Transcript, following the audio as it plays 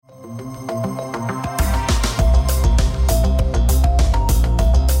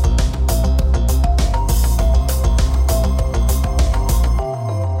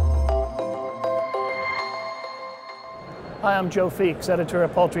I'm Joe Feeks, editor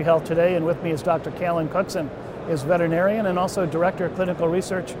of Poultry Health Today, and with me is Dr. Callan Cookson, is veterinarian and also director of clinical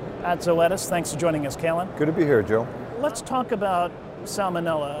research at Zoetis. Thanks for joining us, Callan. Good to be here, Joe. Let's talk about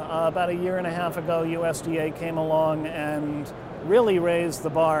Salmonella. About a year and a half ago, USDA came along and really raised the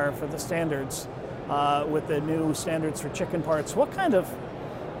bar for the standards with the new standards for chicken parts. What kind of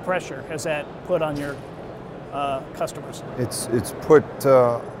pressure has that put on your customers? It's put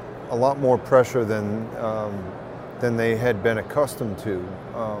a lot more pressure than they had been accustomed to.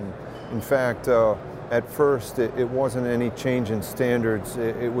 In fact, at first it wasn't any change in standards.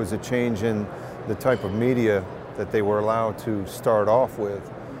 It was a change in the type of media that they were allowed to start off with,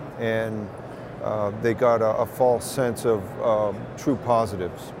 and they got a false sense of true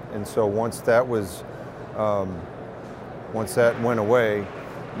positives. And so once that went away,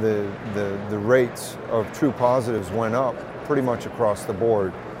 the rates of true positives went up pretty much across the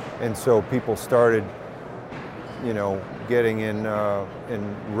board, and so people started, getting in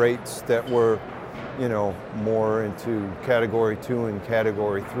rates that were, more into Category 2 and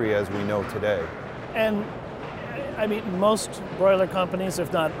Category 3 as we know today. And I mean, most broiler companies,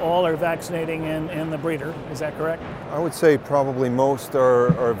 if not all, are vaccinating in the breeder. Is that correct? I would say probably most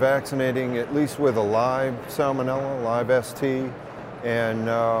are vaccinating at least with a live Salmonella, live ST,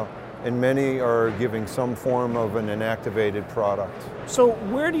 and many are giving some form of an inactivated product. So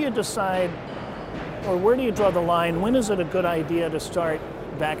where do you decide, or where do you draw the line? When is it a good idea to start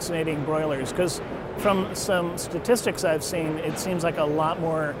vaccinating broilers? Because from some statistics I've seen, it seems like a lot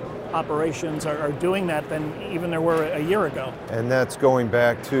more operations are doing that than even there were a year ago. And that's going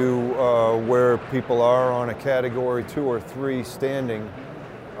back to where people are on a Category 2 or 3 standing.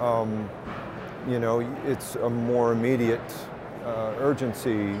 It's a more immediate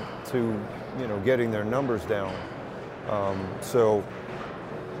urgency to getting their numbers down. So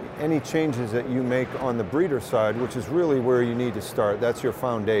any changes that you make on the breeder side, which is really where you need to start, that's your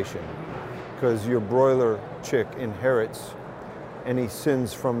foundation, because your broiler chick inherits any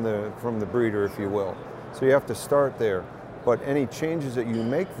sins from the breeder, if you will. So you have to start there. But any changes that you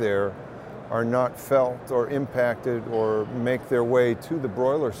make there are not felt or impacted or make their way to the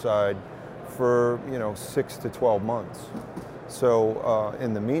broiler side for 6 to 12 months. So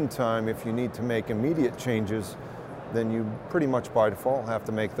in the meantime, if you need to make immediate changes, then you pretty much by default have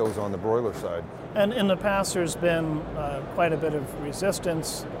to make those on the broiler side. And in the past, there's been quite a bit of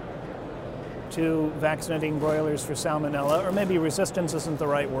resistance to vaccinating broilers for Salmonella, or maybe resistance isn't the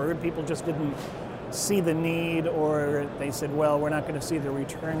right word. People just didn't see the need, or they said, well, we're not going to see the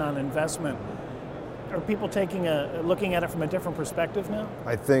return on investment. Are people looking at it from a different perspective now?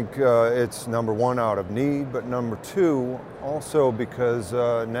 I think it's number one, out of need, but number two, also because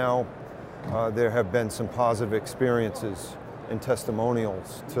now there have been some positive experiences and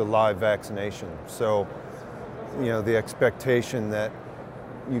testimonials to live vaccination. So, the expectation that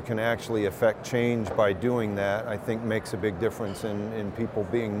you can actually affect change by doing that, I think makes a big difference in people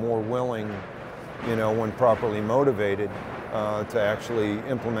being more willing, when properly motivated, to actually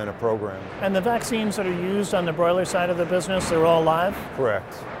implement a program. And the vaccines that are used on the broiler side of the business, they're all live?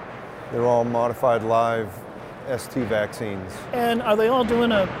 Correct. They're all modified live ST vaccines. And are they all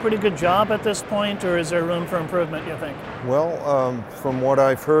doing a pretty good job at this point, or is there room for improvement, you think? Well, from what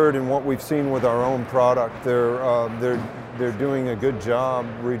I've heard and what we've seen with our own product, they're doing a good job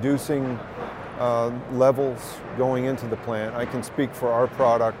reducing levels going into the plant. I can speak for our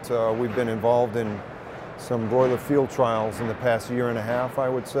product. We've been involved in some broiler field trials in the past year and a half, I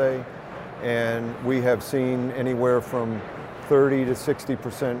would say, and we have seen anywhere from 30 to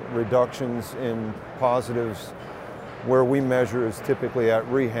 60% reductions in positives. Where we measure is typically at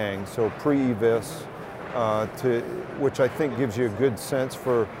rehang, so pre-evis, which I think gives you a good sense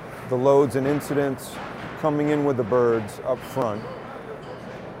for the loads and incidents coming in with the birds up front.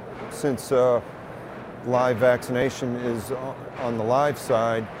 Since live vaccination is on the live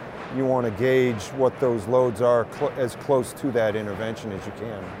side, you want to gauge what those loads are as close to that intervention as you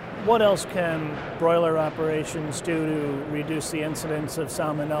can. What else can broiler operations do to reduce the incidence of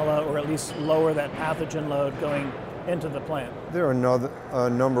Salmonella, or at least lower that pathogen load going into the plant? There are a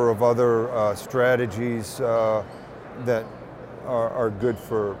number of other strategies that are good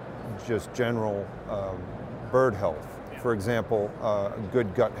for just general bird health. For example,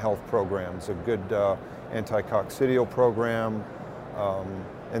 good gut health programs, a good anti-coccidial program,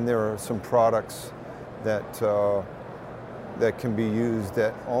 and there are some products that can be used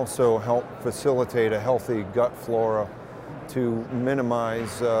that also help facilitate a healthy gut flora to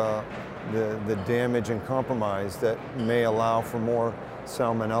minimize the damage and compromise that may allow for more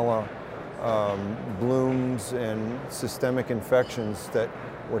Salmonella blooms and systemic infections that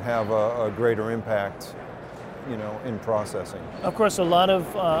would have a greater impact in processing. Of course, a lot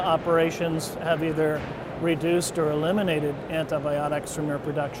of operations have either reduced or eliminated antibiotics from their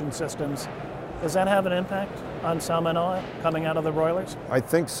production systems. Does that have an impact on Salmonella coming out of the broilers? I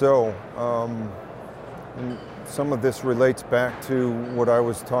think so. And some of this relates back to what I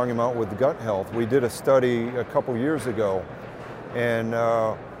was talking about with gut health. We did a study a couple years ago, and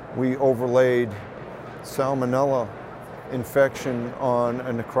we overlaid Salmonella infection on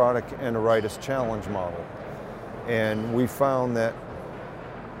a necrotic enteritis challenge model. And we found that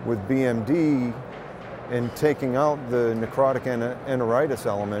with BMD and taking out the necrotic enteritis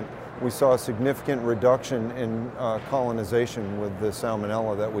element, we saw a significant reduction in colonization with the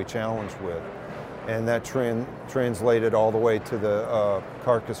Salmonella that we challenged with. And that translated all the way to the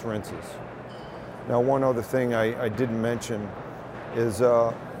carcass rinses. Now, one other thing I didn't mention is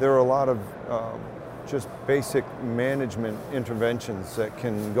there are a lot of just basic management interventions that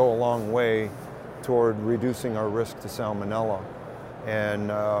can go a long way toward reducing our risk to Salmonella.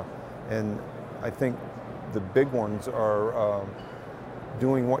 And I think the big ones are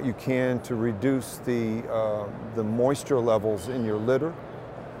doing what you can to reduce the moisture levels in your litter,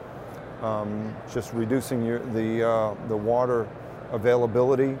 just reducing the water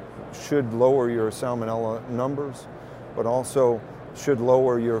availability should lower your Salmonella numbers, but also should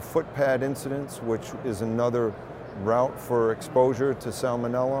lower your foot pad incidence, which is another route for exposure to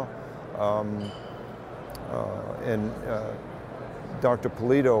Salmonella. Dr.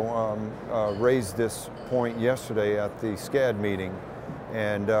 Polito raised this point yesterday at the SCAD meeting.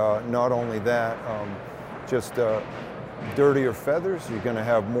 And not only that, just dirtier feathers. You're going to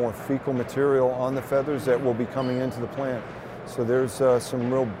have more fecal material on the feathers that will be coming into the plant. So there's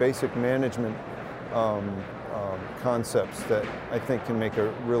some real basic management concepts that I think can make a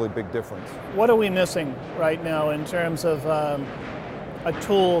really big difference. What are we missing right now in terms of a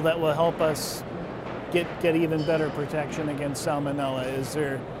tool that will help us get even better protection against Salmonella? Is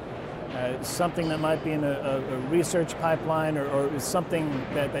there something that might be in a research pipeline, or is something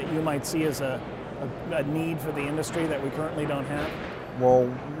that you might see as a need for the industry that we currently don't have? Well,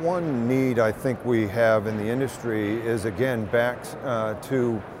 one need I think we have in the industry is, again, back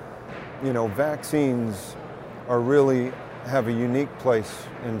to, vaccines really have a unique place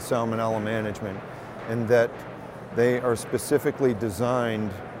in Salmonella management, in that they are specifically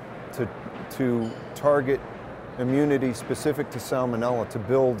designed to target immunity specific to Salmonella to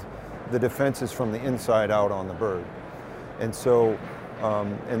build the defenses from the inside out on the bird. And so,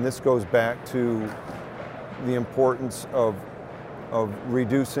 and this goes back to the importance of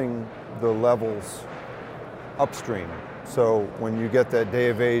reducing the levels upstream. So when you get that day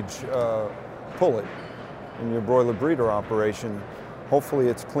of age pullet in your broiler breeder operation, hopefully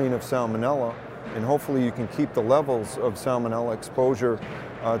it's clean of Salmonella, and hopefully you can keep the levels of Salmonella exposure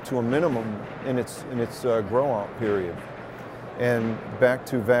to a minimum in its grow-out period. And back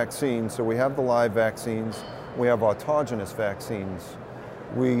to vaccines, so we have the live vaccines, we have autogenous vaccines,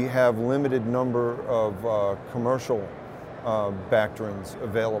 we have limited number of commercial bacterins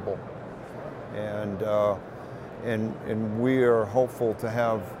available, and we are hopeful to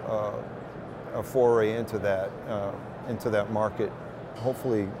have a foray into that market,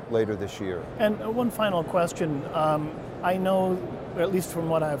 hopefully later this year. And one final question. I know, at least from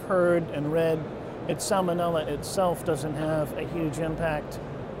what I've heard and read, Salmonella itself doesn't have a huge impact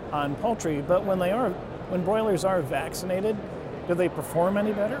on poultry, but when broilers are vaccinated, do they perform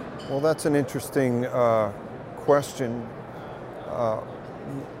any better? Well, that's an interesting question.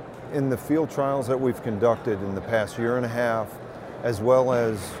 In the field trials that we've conducted in the past year and a half, as well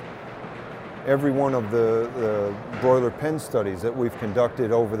as every one of the broiler pen studies that we've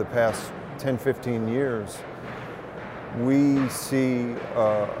conducted over the past 10, 15 years, we see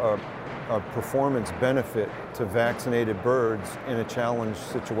a performance benefit to vaccinated birds in a challenge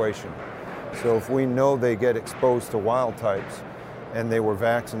situation. So if we know they get exposed to wild types and they were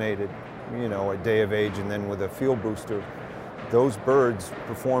vaccinated, a day of age and then with a field booster, those birds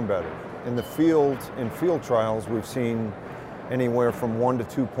perform better. In field trials, we've seen anywhere from 1 to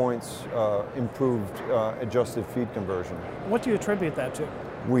 2 points improved adjusted feed conversion. What do you attribute that to?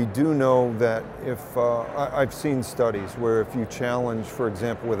 We do know that if, I've seen studies where if you challenge, for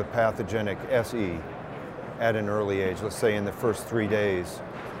example, with a pathogenic SE at an early age, let's say in the first 3 days,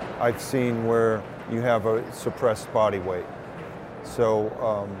 I've seen where you have a suppressed body weight.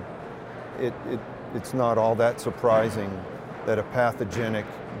 So it's not all that surprising that a pathogenic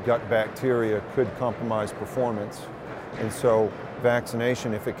gut bacteria could compromise performance. And so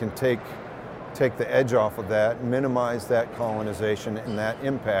vaccination, if it can take the edge off of that, minimize that colonization and that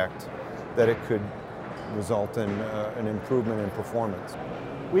impact, that it could result in an improvement in performance.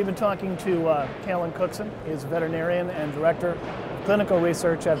 We've been talking to Callan Cookson. He's a veterinarian and director of clinical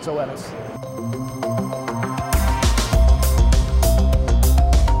research at Zoetis.